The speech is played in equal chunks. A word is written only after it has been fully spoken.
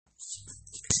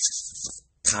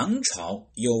唐朝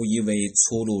有一位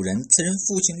粗鲁人，此人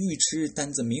父亲尉迟，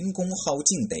胆子明公，好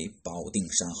敬得，保定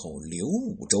山后刘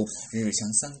武州，日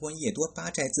享三官夜多，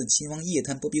八寨子秦王，夜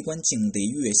探不闭关，敬得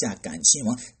月下赶秦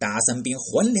王，打三鞭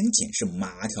还两剑，是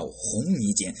马跳红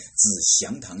泥剑。自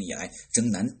降唐以来，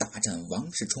征南大战王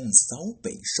世充，扫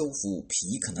北收复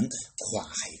皮可能，跨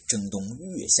海征东，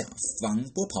月下放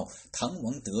波炮，唐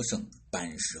王得胜，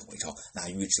班师回朝。那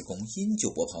尉迟恭因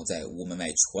救波炮，在午门外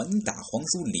传达皇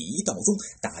书，礼道中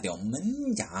打掉门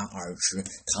牙2尺，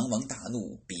唐王大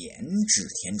怒，贬至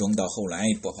田庄。到后来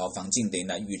波炮放尽得，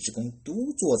那尉迟恭独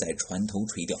坐在船头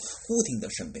垂钓，忽听得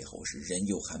身背后是人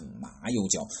又喊马又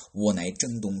叫，我乃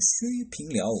征东薛平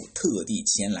辽，特地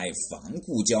前来访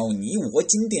故交，你我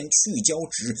金殿去交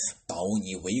旨，保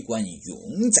你为官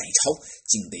永在朝。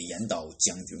敬得言道，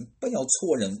将军不要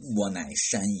错认，我乃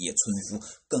山野村夫，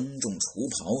耕种锄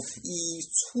刨，一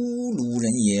粗鲁人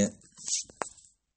也。